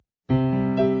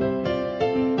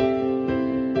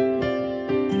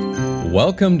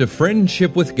Welcome to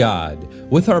Friendship with God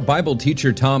with our Bible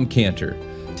teacher Tom Cantor.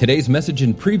 Today's message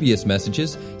and previous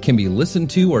messages can be listened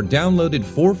to or downloaded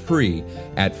for free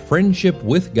at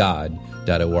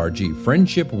friendshipwithgod.org,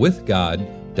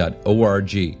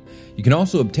 friendshipwithgod.org. You can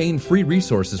also obtain free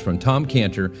resources from Tom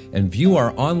Cantor and view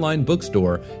our online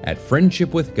bookstore at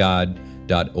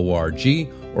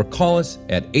friendshipwithgod.org or call us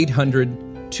at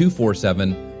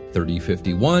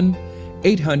 800-247-3051,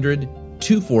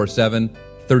 800-247-3051.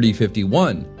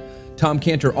 Tom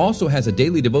Cantor also has a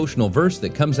daily devotional verse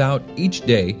that comes out each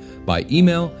day by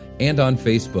email and on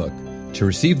Facebook. To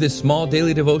receive this small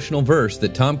daily devotional verse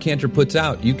that Tom Cantor puts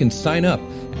out, you can sign up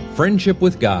at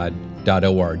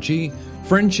friendshipwithgod.org,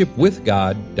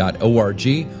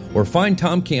 friendshipwithgod.org, or find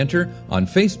Tom Cantor on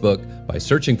Facebook by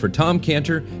searching for Tom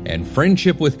Cantor and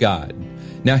Friendship with God.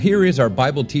 Now here is our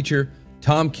Bible teacher,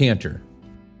 Tom Cantor.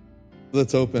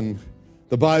 Let's open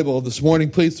the Bible this morning,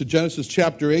 please, to Genesis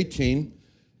chapter 18,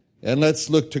 and let's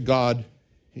look to God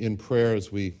in prayer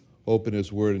as we open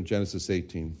His Word in Genesis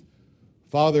 18.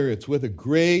 Father, it's with a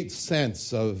great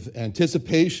sense of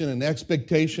anticipation and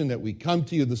expectation that we come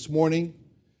to you this morning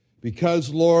because,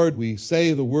 Lord, we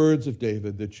say the words of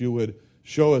David that you would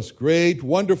show us great,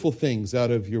 wonderful things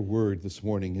out of your Word this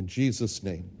morning. In Jesus'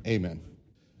 name, amen.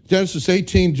 Genesis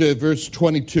 18, verse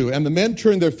 22. And the men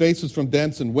turned their faces from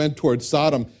thence and went toward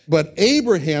Sodom. But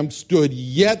Abraham stood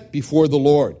yet before the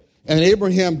Lord. And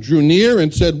Abraham drew near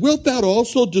and said, Wilt thou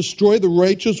also destroy the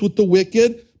righteous with the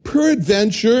wicked?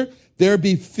 Peradventure, there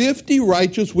be 50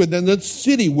 righteous within the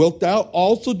city. Wilt thou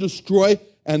also destroy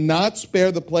and not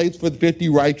spare the place for the 50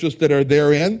 righteous that are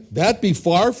therein? That be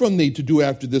far from thee to do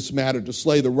after this matter, to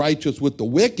slay the righteous with the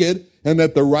wicked, and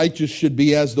that the righteous should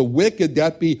be as the wicked.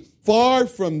 That be far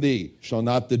from thee. Shall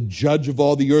not the judge of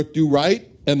all the earth do right?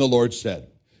 And the Lord said,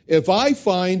 If I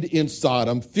find in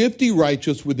Sodom 50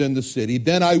 righteous within the city,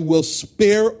 then I will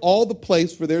spare all the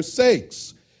place for their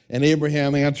sakes. And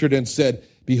Abraham answered and said,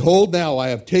 Behold, now I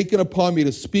have taken upon me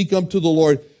to speak unto the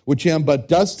Lord, which am but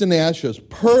dust and ashes.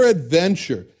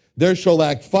 Peradventure, there shall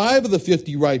lack 5 of the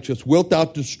 50 righteous. Wilt thou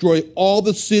destroy all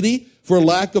the city for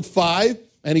lack of 5?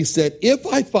 And he said, If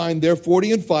I find there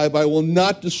 40 and 5, I will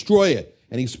not destroy it.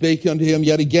 And he spake unto him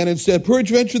yet again and said,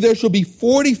 Peradventure there shall be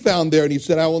 40 found there. And he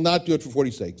said, I will not do it for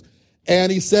 40 sakes.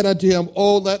 And he said unto him,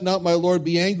 Oh, let not my Lord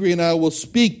be angry, and I will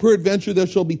speak. Peradventure there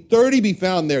shall be 30 be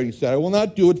found there. And he said, I will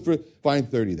not do it for find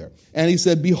 30 there. And he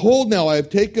said, Behold, now I have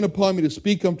taken upon me to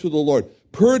speak unto the Lord.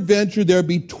 Peradventure there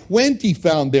be 20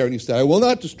 found there. And he said, I will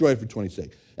not destroy it for 20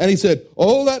 sakes. And he said,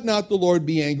 Oh, let not the Lord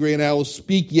be angry, and I will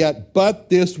speak yet but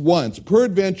this once.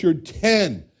 Peradventure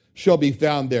 10 shall be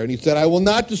found there. And he said, I will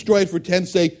not destroy it for 10's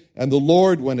sake. And the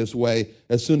Lord went his way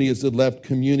as soon as he had left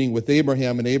communing with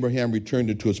Abraham, and Abraham returned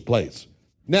into his place.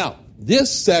 Now,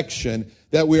 this section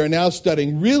that we are now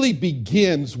studying really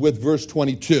begins with verse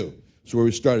 22. That's where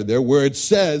we started there, where it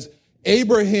says,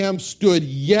 Abraham stood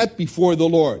yet before the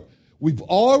Lord. We've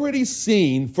already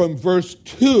seen from verse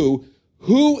 2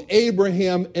 who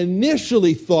Abraham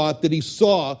initially thought that he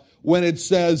saw when it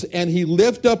says, and he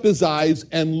lifted up his eyes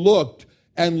and looked,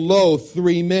 and lo,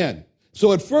 3 men.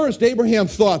 So at first, Abraham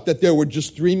thought that there were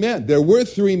just 3 men. There were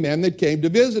 3 men that came to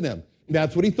visit him.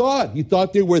 That's what he thought. He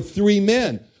thought there were 3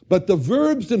 men. But the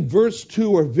verbs in verse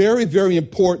 2 are very, very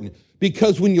important,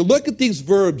 because when you look at these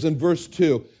verbs in verse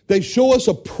 2, they show us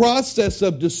a process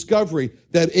of discovery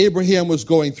that Abraham was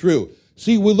going through.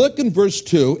 See, we look in verse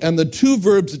 2, and the 2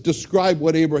 verbs that describe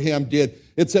what Abraham did,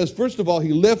 it says, first of all,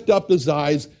 he lifted up his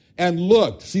eyes and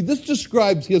looked. See, this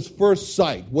describes his first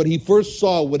sight, what he first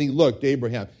saw when he looked,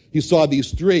 Abraham. He saw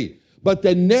these 3. But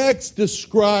the next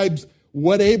describes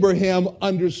what Abraham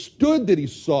understood that he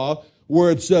saw,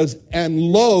 where it says, and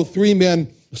lo, 3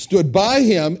 men stood by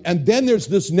him. And then there's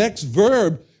this next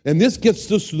verb, and this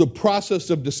gets us to the process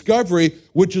of discovery,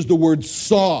 which is the word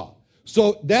saw.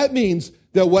 So that means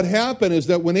that what happened is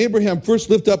that when Abraham first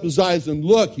lifted up his eyes and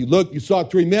looked, he saw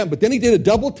 3 men, but then he did a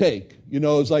double take. It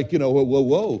was like,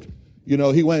 whoa.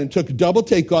 He went and took a double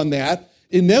take on that.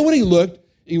 And then when he looked,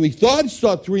 he thought he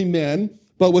saw 3 men,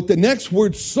 but with the next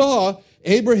word saw,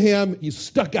 Abraham, he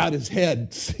stuck out his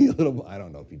head to see a little, I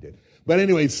don't know if he did. But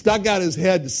anyway, he stuck out his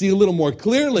head to see a little more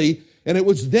clearly. And it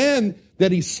was then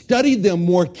that he studied them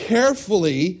more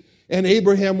carefully. And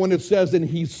Abraham, when it says, and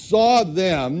he saw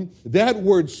them, that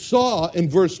word saw in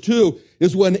verse 2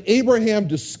 is when Abraham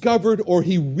discovered, or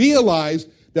he realized,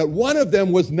 that one of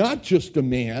them was not just a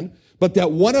man, but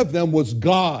that one of them was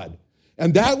God.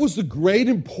 And that was the great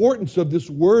importance of this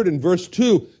word in verse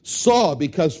 2, saw,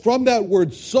 because from that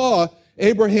word saw,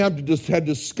 Abraham had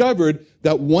discovered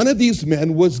that one of these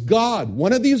men was God.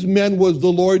 One of these men was the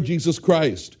Lord Jesus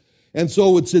Christ. And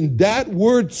so it's in that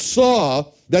word saw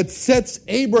that sets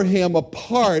Abraham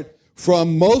apart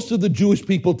from most of the Jewish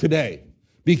people today.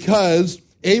 Because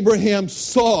Abraham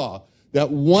saw that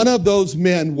one of those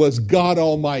men was God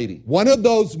Almighty. One of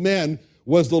those men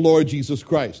was the Lord Jesus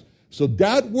Christ. So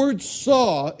that word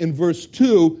saw in verse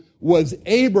 2 was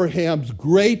Abraham's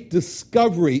great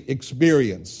discovery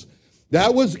experience.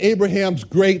 That was Abraham's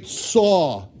great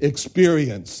saw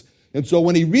experience. And so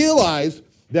when he realized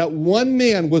that one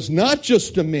man was not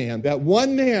just a man, that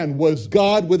one man was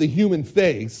God with a human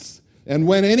face, and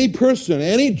when any person,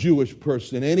 any Jewish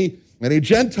person, any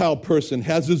Gentile person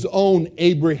has his own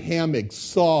Abrahamic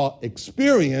saw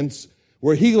experience,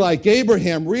 where he, like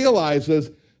Abraham,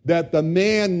 realizes that the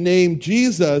man named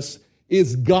Jesus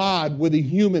is God with a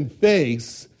human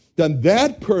face, then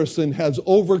that person has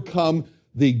overcome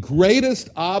the greatest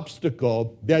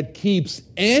obstacle that keeps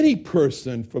any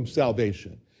person from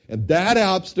salvation. And that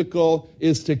obstacle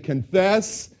is to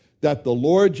confess that the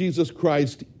Lord Jesus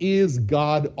Christ is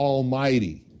God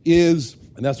Almighty.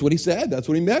 And that's what he said. That's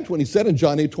what he meant when he said in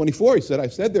John 8:24, he said, I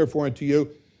said therefore unto you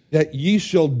that ye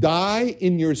shall die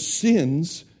in your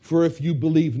sins, for if you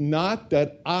believe not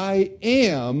that I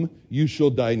am, you shall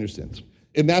die in your sins.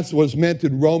 And that's what's meant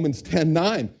in Romans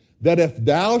 10:9, that if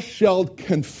thou shalt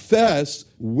confess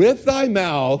with thy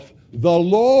mouth the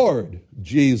Lord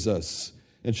Jesus,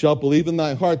 and shalt believe in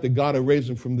thy heart that God hath raised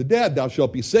him from the dead, thou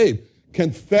shalt be saved.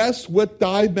 Confess with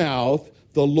thy mouth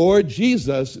the Lord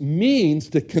Jesus means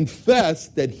to confess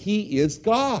that he is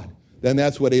God. Then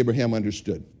that's what Abraham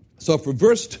understood. So for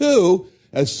verse 2,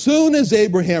 as soon as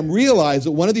Abraham realized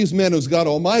that one of these men was God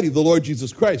Almighty, the Lord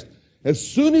Jesus Christ, as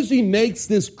soon as he makes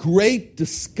this great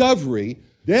discovery,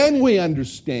 then we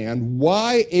understand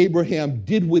why Abraham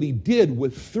did what he did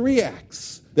with three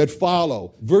acts that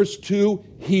follow. Verse 2,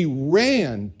 he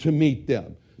ran to meet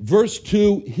them. Verse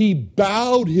 2, he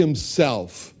bowed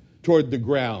himself toward the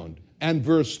ground. And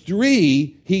verse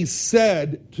 3, he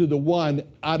said to the one,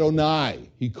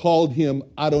 Adonai. He called him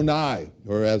Adonai,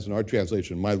 or as in our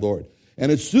translation, my Lord.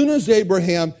 And as soon as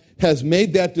Abraham has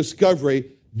made that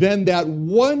discovery, then that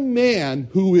one man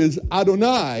who is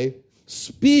Adonai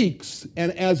speaks,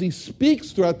 and as he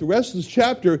speaks throughout the rest of this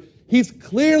chapter, he's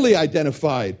clearly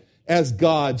identified as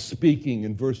God speaking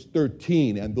in verse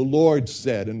 13, and the Lord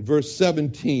said, in verse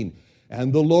 17,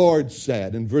 and the Lord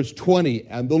said, in verse 20,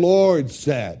 and the Lord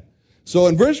said. So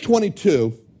in verse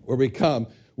 22, where we come,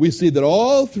 we see that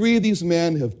all three of these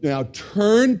men have now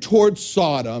turned towards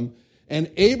Sodom,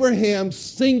 and Abraham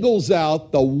singles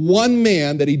out the one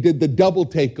man that he did the double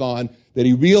take on, that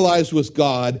he realized was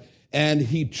God, and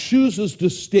he chooses to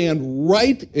stand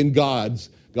right in the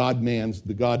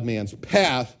God-man's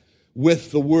path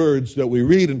with the words that we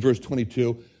read in verse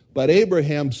 22, but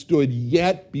Abraham stood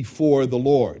yet before the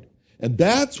Lord. And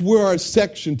that's where our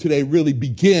section today really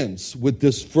begins, with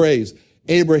this phrase,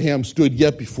 Abraham stood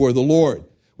yet before the Lord.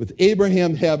 With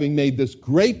Abraham having made this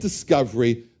great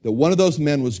discovery that one of those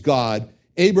men was God,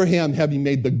 Abraham having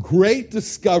made the great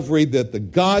discovery that the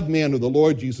God-man of the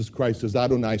Lord Jesus Christ is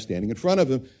Adonai standing in front of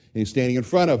him, and he's standing in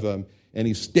front of him, and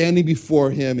he's standing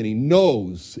before him, and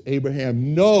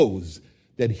Abraham knows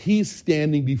that he's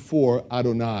standing before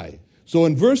Adonai. So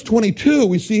in verse 22,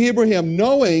 we see Abraham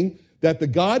knowing that the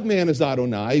God-man is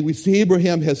Adonai. We see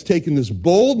Abraham has taken this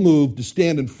bold move to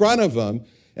stand in front of him,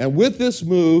 and with this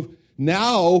move,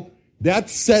 now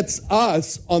that sets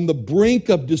us on the brink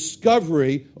of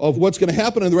discovery of what's going to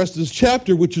happen in the rest of this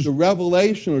chapter, which is a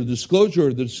revelation or disclosure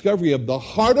or the discovery of the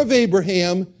heart of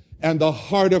Abraham and the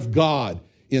heart of God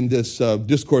in this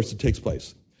discourse that takes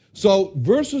place. So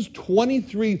verses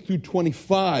 23 through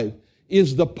 25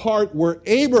 is the part where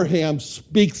Abraham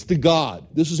speaks to God.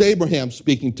 This is Abraham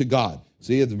speaking to God.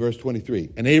 See, it's verse 23.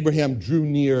 And Abraham drew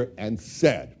near and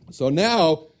said. So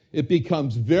now it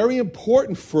becomes very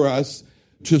important for us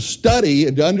to study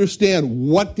and to understand,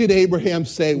 what did Abraham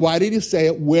say? Why did he say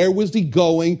it? Where was he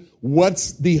going?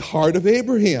 What's the heart of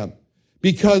Abraham?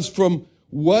 Because from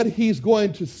what he's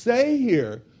going to say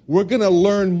here, we're going to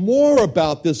learn more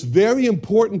about this very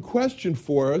important question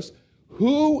for us.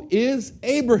 Who is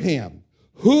Abraham?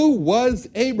 Who was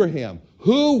Abraham?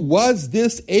 Who was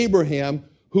this Abraham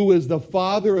who is the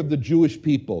father of the Jewish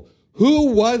people? Who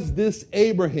was this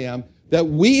Abraham that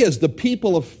we as the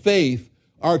people of faith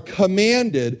are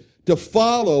commanded to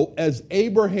follow as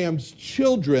Abraham's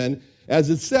children, as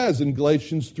it says in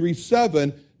Galatians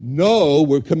 3:7, no,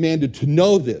 we're commanded to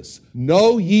know this.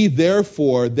 Know ye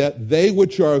therefore that they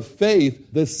which are of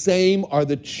faith, the same are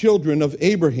the children of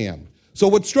Abraham. So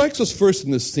what strikes us first in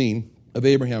this scene of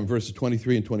Abraham, verses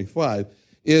 23 and 25,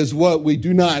 is what we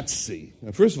do not see.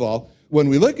 Now, first of all, when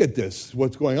we look at this,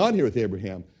 what's going on here with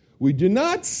Abraham, we do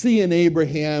not see an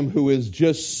Abraham who is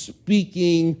just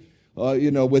speaking,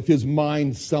 with his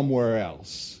mind somewhere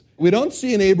else. We don't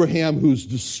see an Abraham who's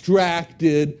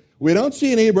distracted. We don't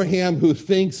see an Abraham who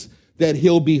thinks that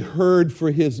he'll be heard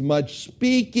for his much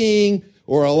speaking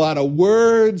or a lot of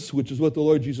words, which is what the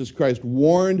Lord Jesus Christ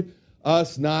warned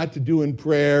us not to do in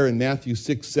prayer in Matthew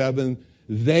 6:7.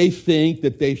 They think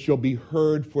that they shall be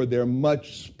heard for their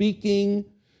much speaking.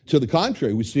 To the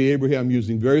contrary, we see Abraham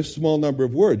using very small number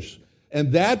of words.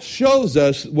 And that shows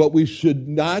us what we should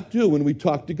not do when we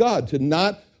talk to God, to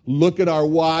not look at our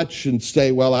watch and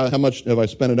say, well, how much have I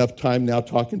spent enough time now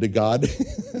talking to God?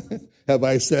 Have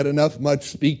I said much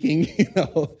speaking?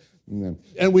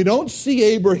 And we don't see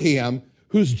Abraham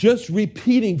who's just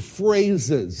repeating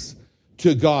phrases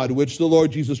to God, which the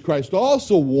Lord Jesus Christ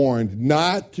also warned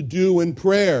not to do in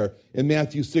prayer in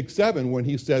Matthew 6:7, when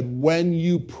he said, when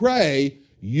you pray,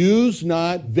 use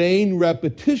not vain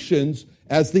repetitions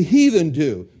as the heathen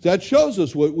do. That shows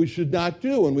us what we should not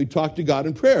do when we talk to God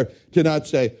in prayer, to not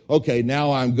say, okay,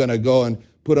 now I'm going to go and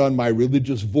put on my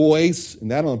religious voice, and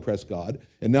that'll impress God.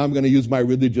 And now I'm going to use my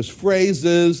religious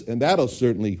phrases, and that'll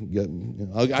certainly get, I'm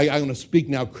going to speak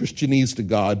now Christianese to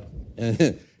God.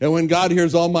 And when God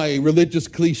hears all my religious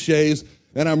cliches,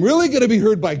 then I'm really going to be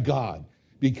heard by God,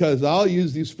 because I'll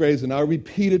use these phrases and I'll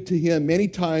repeat it to him many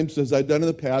times as I've done in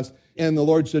the past. And the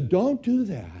Lord said, don't do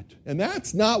that. And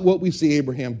that's not what we see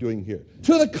Abraham doing here.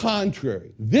 To the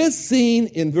contrary, this scene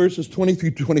in verses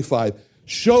 23 to 25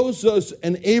 shows us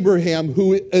an Abraham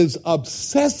who is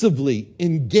obsessively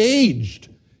engaged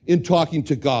in talking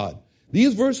to God.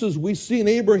 These verses, we see an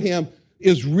Abraham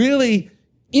is really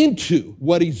into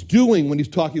what he's doing when he's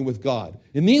talking with God.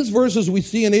 In these verses, we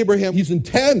see in Abraham, he's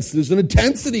intense. There's an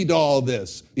intensity to all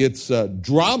this. It's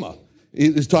drama.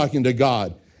 He's talking to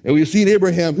God. And we see in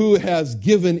Abraham who has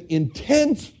given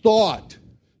intense thought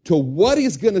to what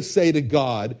he's going to say to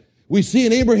God. We see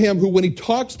in Abraham who, when he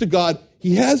talks to God,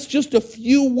 he has just a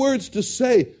few words to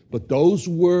say, but those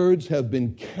words have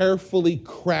been carefully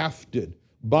crafted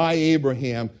by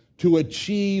Abraham to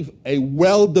achieve a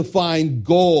well-defined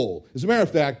goal. As a matter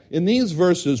of fact, in these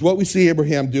verses, what we see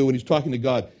Abraham do when he's talking to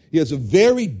God, he has a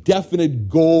very definite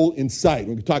goal in sight.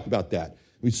 We can talk about that.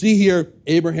 We see here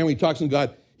Abraham, when he talks to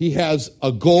God, he has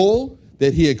a goal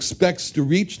that he expects to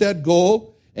reach that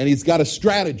goal, and he's got a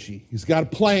strategy. He's got a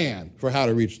plan for how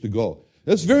to reach the goal.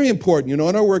 That's very important. In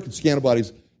our work at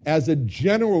Scantibodies, as a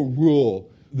general rule,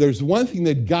 there's one thing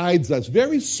that guides us,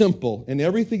 very simple in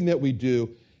everything that we do,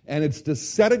 and it's to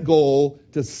set a goal,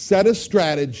 to set a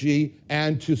strategy,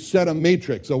 and to set a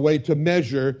matrix, a way to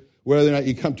measure whether or not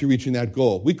you come to reaching that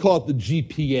goal. We call it the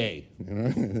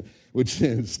GPA, which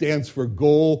stands for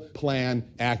Goal, Plan,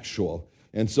 Actual.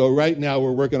 And so right now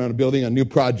we're working on building a new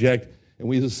project, and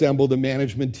we've assembled a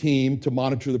management team to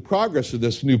monitor the progress of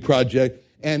this new project.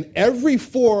 And every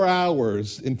 4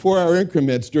 hours, in 4-hour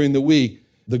increments during the week,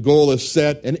 the goal is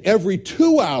set. And every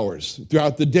 2 hours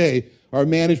throughout the day, our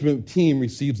management team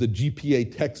receives a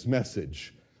GPA text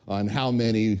message on how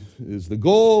many is the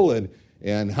goal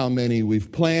and how many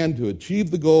we've planned to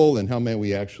achieve the goal and how many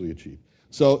we actually achieve.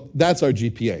 So that's our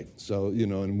GPA. So,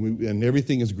 and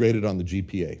everything is graded on the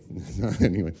GPA.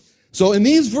 Anyway, so in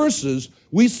these verses,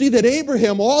 we see that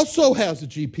Abraham also has a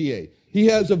GPA. He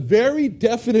has a very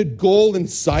definite goal in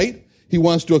sight he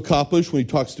wants to accomplish when he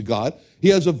talks to God. He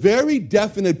has a very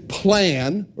definite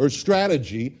plan or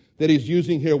strategy that he's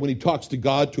using here when he talks to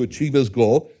God to achieve his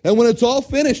goal. And when it's all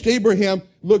finished, Abraham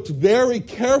looked very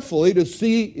carefully to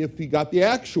see if he got the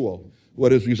actual,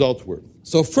 what his results were.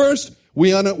 So first,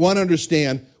 we want to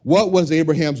understand what was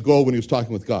Abraham's goal when he was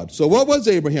talking with God. So what was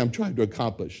Abraham trying to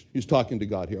accomplish? He's talking to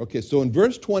God here. Okay, so in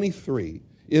verse 23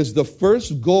 is the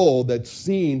first goal that's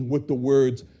seen with the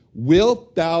words,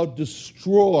 wilt thou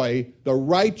destroy the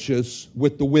righteous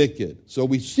with the wicked? So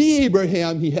we see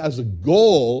Abraham, he has a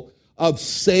goal of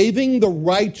saving the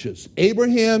righteous.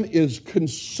 Abraham is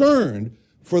concerned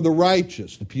for the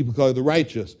righteous, the people called the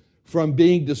righteous, from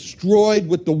being destroyed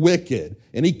with the wicked.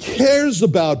 And he cares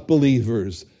about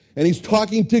believers. And he's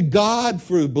talking to God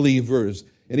for believers.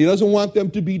 And he doesn't want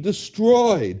them to be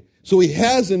destroyed. So he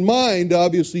has in mind,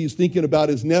 obviously, he's thinking about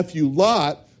his nephew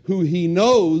Lot, who he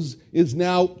knows is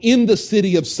now in the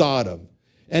city of Sodom.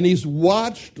 And he's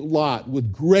watched Lot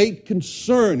with great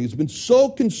concern. He's been so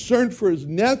concerned for his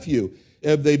nephew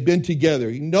as they've been together.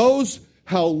 He knows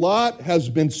how Lot has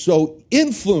been so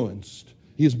influenced.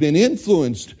 He's been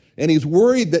influenced. And he's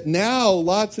worried that now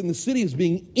Lot's in the city is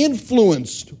being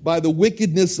influenced by the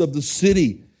wickedness of the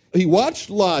city. He watched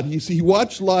Lot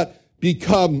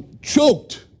become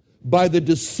choked by the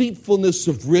deceitfulness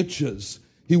of riches.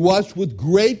 He watched with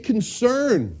great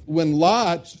concern when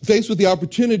Lot, faced with the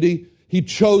opportunity, he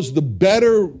chose the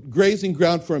better grazing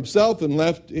ground for himself and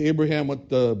left Abraham with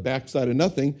the backside of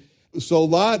nothing. So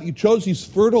Lot, he chose these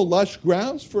fertile, lush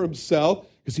grounds for himself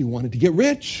because he wanted to get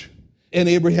rich. And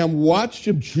Abraham watched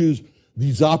him choose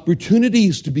these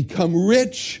opportunities to become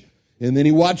rich. And then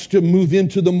he watched him move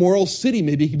into the moral city.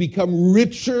 Maybe he could become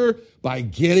richer by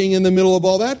getting in the middle of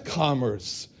all that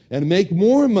commerce and make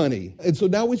more money. And so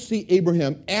now we see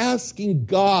Abraham asking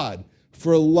God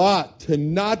for Lot to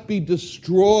not be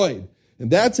destroyed.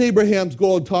 And that's Abraham's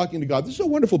goal in talking to God. This is a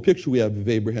wonderful picture we have of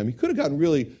Abraham. He could have gotten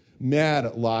really mad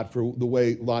at Lot for the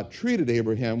way Lot treated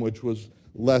Abraham, which was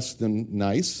less than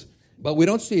nice. But we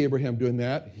don't see Abraham doing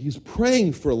that. He's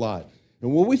praying for Lot.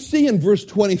 And what we see in verse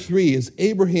 23 is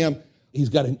Abraham, he's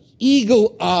got an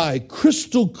eagle-eye,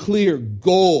 crystal clear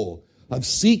goal of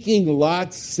seeking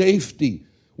Lot's safety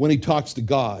when he talks to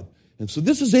God. And so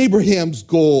this is Abraham's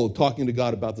goal, talking to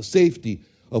God about the safety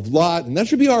of Lot. And that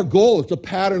should be our goal. It's a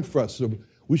pattern for us. So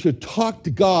we should talk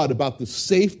to God about the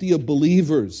safety of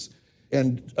believers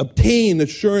and obtain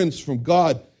assurance from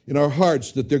God in our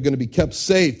hearts that they're going to be kept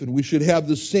safe. And we should have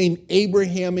the same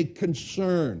Abrahamic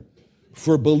concern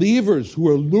for believers who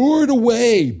are lured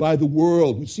away by the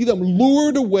world. We see them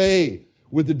lured away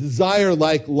with a desire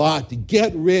like Lot to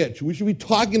get rich. We should be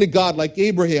talking to God like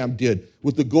Abraham did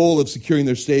with the goal of securing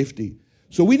their safety.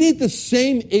 So we need the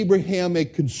same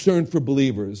Abrahamic concern for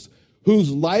believers whose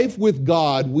life with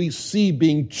God we see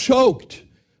being choked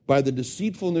by the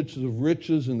deceitfulness of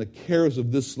riches and the cares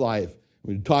of this life.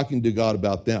 We're talking to God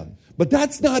about them. But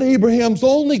that's not Abraham's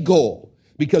only goal,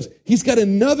 because he's got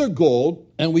another goal,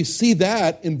 and we see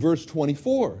that in verse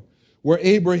 24, where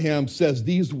Abraham says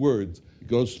these words. He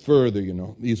goes further,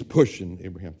 he's pushing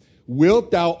Abraham.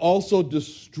 Wilt thou also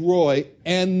destroy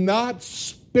and not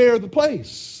spare the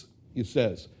place, he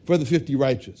says, for the 50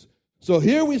 righteous. So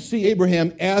here we see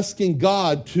Abraham asking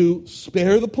God to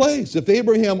spare the place. If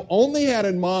Abraham only had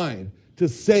in mind to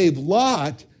save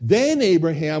Lot, then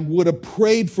Abraham would have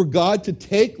prayed for God to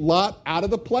take Lot out of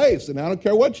the place. And I don't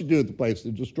care what you do at the place,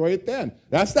 to destroy it then.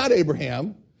 That's not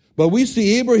Abraham. But we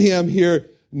see Abraham here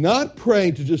not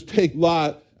praying to just take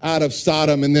Lot out of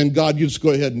Sodom and then, God, you just go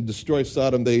ahead and destroy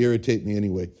Sodom. They irritate me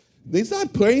anyway. He's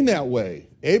not praying that way.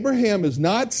 Abraham is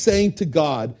not saying to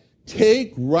God,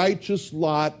 take righteous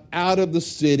Lot out of the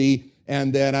city,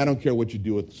 and then I don't care what you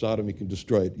do with Sodom, you can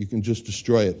destroy it. You can just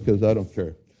destroy it because I don't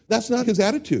care. That's not his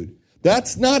attitude.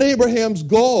 That's not Abraham's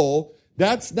goal.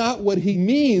 That's not what he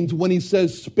means when he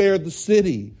says spare the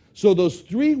city. So those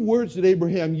three words that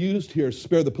Abraham used here,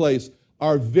 spare the place,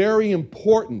 are very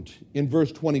important in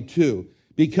verse 22.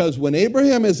 Because when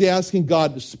Abraham is asking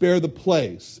God to spare the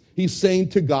place, he's saying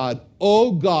to God,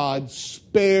 oh God,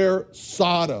 spare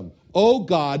Sodom. Oh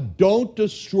God, don't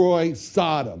destroy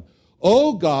Sodom.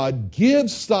 Oh God,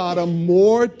 give Sodom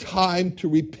more time to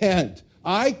repent.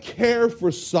 I care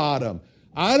for Sodom.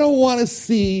 I don't want to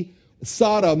see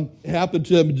Sodom happen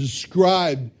to be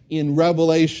described in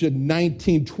Revelation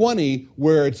 19:20,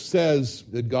 where it says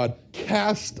that God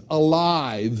cast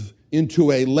alive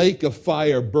into a lake of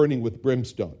fire burning with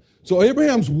brimstone. So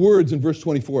Abraham's words in verse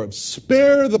 24 of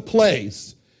spare the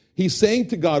place, he's saying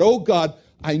to God, oh God,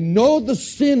 I know the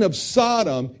sin of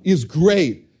Sodom is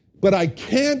great, but I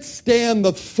can't stand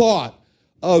the thought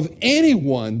of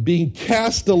anyone being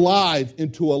cast alive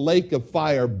into a lake of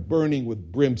fire burning with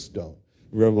brimstone.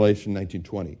 Revelation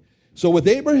 19:20. So with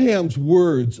Abraham's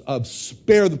words of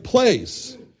spare the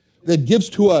place, that gives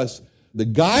to us the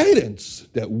guidance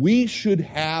that we should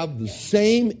have the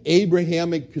same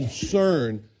Abrahamic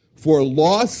concern for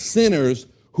lost sinners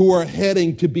who are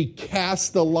heading to be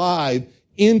cast alive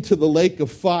into the lake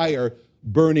of fire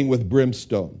burning with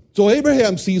brimstone. So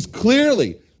Abraham sees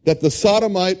clearly that the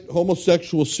Sodomite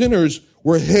homosexual sinners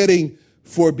were heading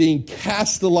for being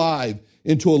cast alive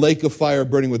into a lake of fire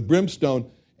burning with brimstone.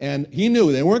 And he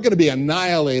knew they weren't going to be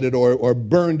annihilated or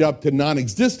burned up to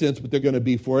non-existence, but they're going to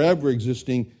be forever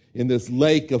existing in this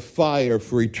lake of fire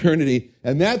for eternity.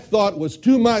 And that thought was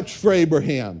too much for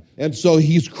Abraham. And so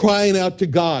he's crying out to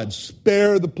God,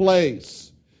 spare the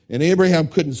place. And Abraham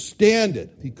couldn't stand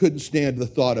it. He couldn't stand the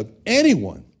thought of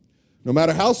anyone, no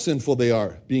matter how sinful they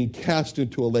are, being cast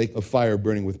into a lake of fire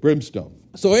burning with brimstone.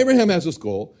 So Abraham has this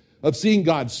goal of seeing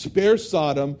God spare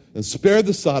Sodom and spare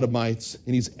the Sodomites,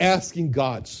 and he's asking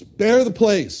God, spare the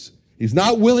place. He's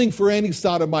not willing for any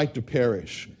Sodomite to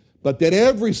perish, but that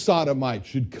every Sodomite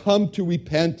should come to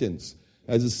repentance,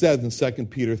 as it says in 2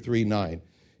 Peter 3:9.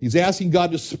 He's asking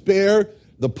God to spare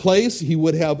the place. He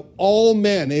would have all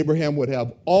men, Abraham would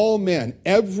have all men,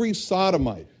 every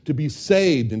Sodomite, to be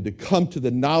saved and to come to the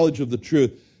knowledge of the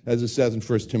truth. as it says in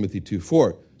 1 Timothy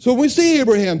 2:4. So when we see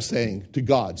Abraham saying to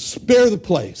God, spare the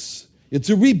place, it's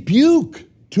a rebuke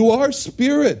to our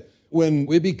spirit when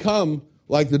we become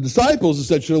like the disciples who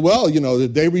said, well,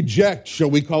 that they reject. Shall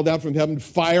we call down from heaven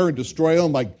fire and destroy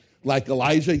them like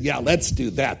Elijah? Yeah, let's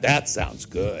do that. That sounds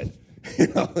good.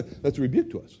 That's a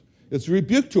rebuke to us. It's a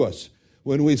rebuke to us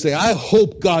when we say, I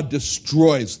hope God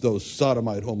destroys those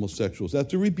sodomite homosexuals.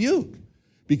 That's a rebuke.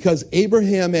 Because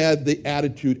Abraham had the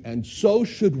attitude, and so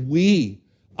should we.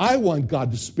 I want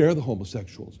God to spare the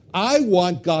homosexuals. I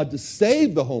want God to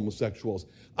save the homosexuals.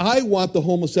 I want the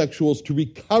homosexuals to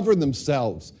recover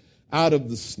themselves out of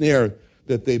the snare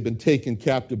that they've been taken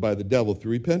captive by the devil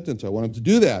through repentance. I want him to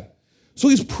do that. So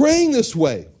he's praying this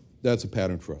way. That's a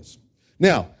pattern for us.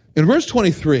 Now, in verse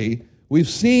 23, we've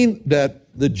seen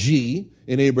that the G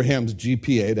in Abraham's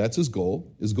GPA, that's his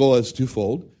goal. His goal is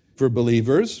twofold: for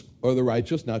believers or the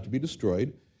righteous not to be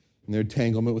destroyed in their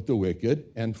entanglement with the wicked,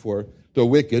 and for the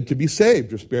wicked to be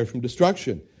saved or spared from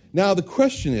destruction. Now, the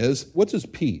question is, what's his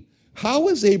P? How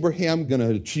is Abraham going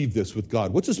to achieve this with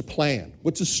God? What's his plan?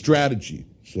 What's his strategy?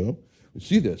 So we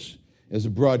see this as a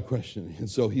broad question. And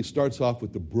so he starts off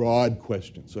with the broad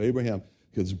question. So Abraham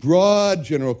gives broad,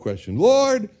 general question.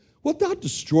 Lord, wilt thou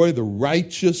destroy the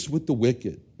righteous with the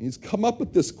wicked? And he's come up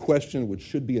with this question, which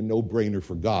should be a no-brainer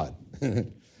for God.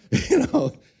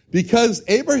 Because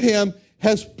Abraham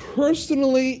has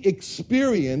personally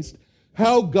experienced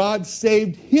how God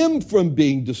saved him from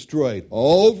being destroyed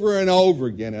over and over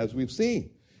again, as we've seen.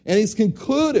 And he's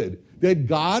concluded that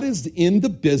God is in the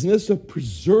business of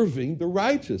preserving the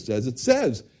righteous, as it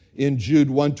says in Jude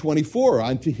 1:24,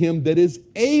 unto him that is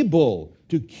able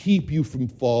to keep you from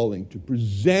falling, to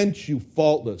present you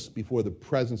faultless before the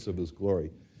presence of his glory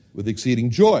with exceeding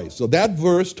joy. So that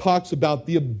verse talks about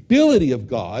the ability of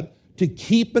God to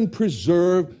keep and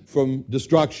preserve from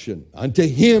destruction, unto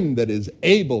him that is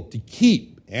able to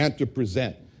keep and to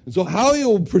present. And so how he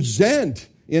will present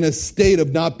in a state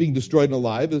of not being destroyed and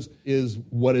alive is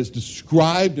what is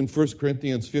described in 1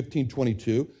 Corinthians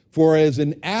 15:22. For as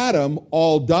in Adam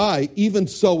all die, even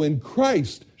so in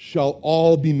Christ shall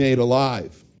all be made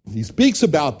alive. He speaks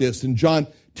about this in John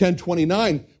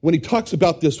 10:29 when he talks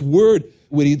about this word,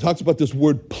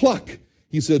 pluck.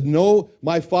 He said, no,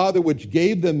 my Father which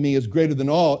gave them me is greater than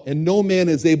all, and no man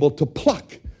is able to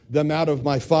pluck them out of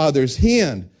my Father's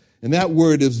hand. And that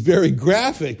word is very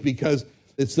graphic because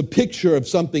it's the picture of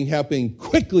something happening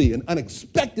quickly and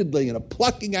unexpectedly and a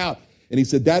plucking out. And he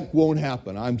said, that won't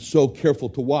happen. I'm so careful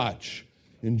to watch.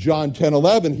 In John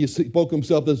 10:11, he spoke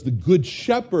himself as the good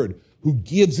shepherd who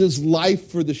gives his life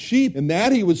for the sheep. And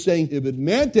that he was saying, if it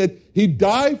meant it, he'd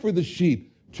die for the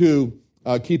sheep to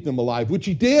keep them alive, which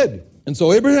he did. And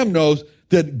so Abraham knows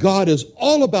that God is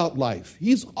all about life.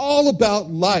 He's all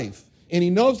about life. And he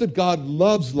knows that God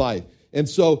loves life. And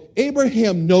so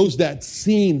Abraham knows that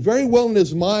scene very well in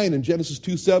his mind in Genesis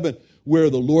 2:7,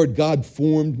 where the Lord God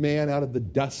formed man out of the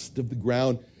dust of the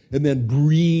ground and then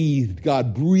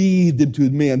God breathed into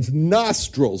man's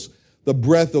nostrils the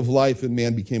breath of life, and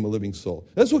man became a living soul.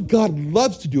 That's what God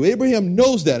loves to do. Abraham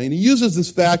knows that, and he uses this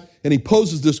fact, and he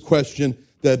poses this question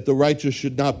that the righteous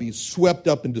should not be swept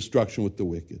up in destruction with the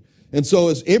wicked. And so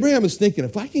as Abraham is thinking,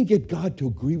 if I can get God to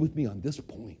agree with me on this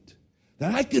point,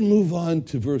 then I can move on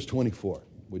to verse 24,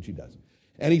 which he does.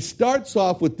 And he starts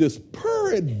off with this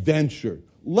peradventure.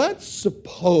 Let's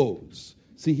suppose.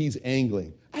 See, he's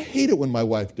angling. I hate it when my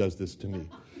wife does this to me.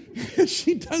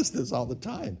 She does this all the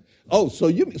time. Oh, so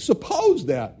you suppose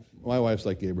that. My wife's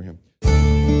like Abraham.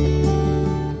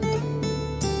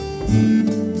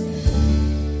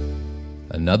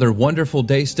 Another wonderful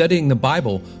day studying the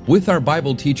Bible with our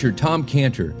Bible teacher, Tom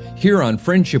Cantor, here on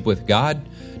Friendship with God.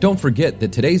 Don't forget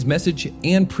that today's message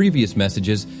and previous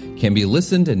messages can be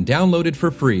listened and downloaded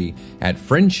for free at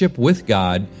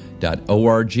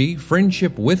friendshipwithgod.org,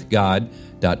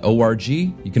 friendshipwithgod.org.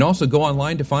 You can also go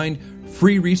online to find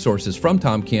free resources from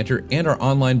Tom Cantor and our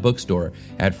online bookstore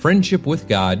at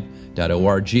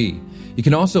friendshipwithgod.org. You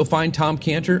can also find Tom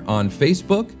Cantor on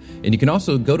Facebook, and you can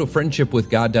also go to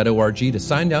friendshipwithgod.org to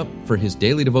sign up for his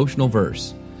daily devotional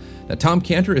verse. Now, Tom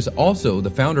Cantor is also the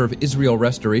founder of Israel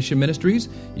Restoration Ministries.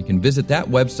 You can visit that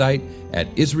website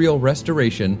at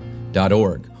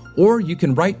israelrestoration.org. Or you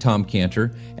can write Tom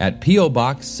Cantor at P.O.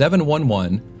 Box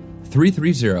 711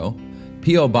 330,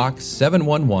 P.O. Box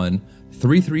 711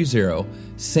 330,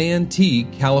 Santee,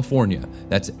 California.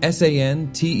 That's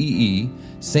Santee,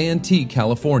 Santee,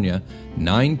 California,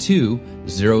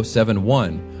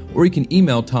 92071. Or you can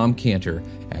email Tom Cantor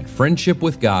at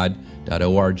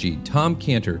friendshipwithgod.org. Tom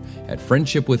Cantor at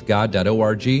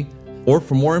friendshipwithgod.org. Or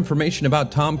for more information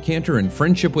about Tom Cantor and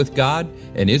Friendship with God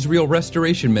and Israel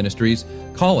Restoration Ministries,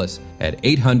 call us at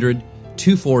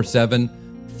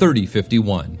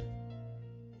 800-247-3051.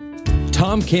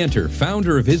 Tom Cantor,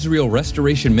 founder of Israel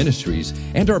Restoration Ministries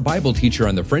and our Bible teacher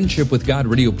on the Friendship with God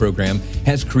radio program,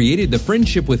 has created the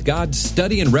Friendship with God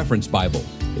Study and Reference Bible.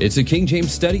 It's a King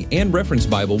James Study and Reference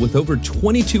Bible with over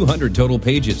 2,200 total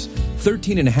pages,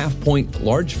 13.5-point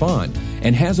large font,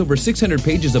 and has over 600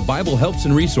 pages of Bible helps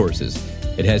and resources.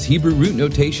 It has Hebrew root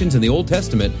notations in the Old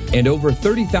Testament and over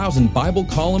 30,000 Bible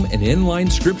column and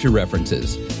inline scripture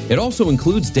references. It also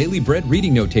includes daily bread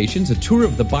reading notations, a tour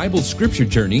of the Bible's scripture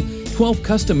journey, 12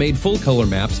 custom-made full-color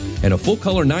maps, and a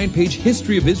full-color 9-page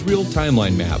History of Israel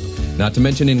timeline map. Not to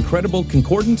mention incredible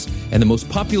concordance and the most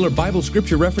popular Bible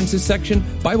scripture references section,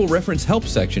 Bible reference help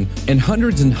section, and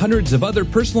hundreds of other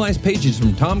personalized pages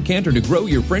from Tom Cantor to grow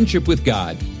your friendship with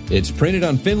God. It's printed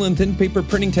on Finland thin paper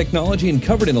printing technology and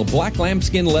covered in a black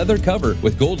lambskin leather cover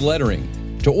with gold lettering.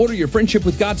 To order your Friendship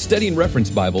with God Study and Reference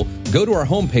Bible, go to our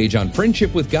homepage on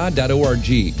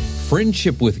friendshipwithgod.org.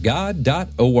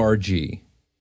 friendshipwithgod.org.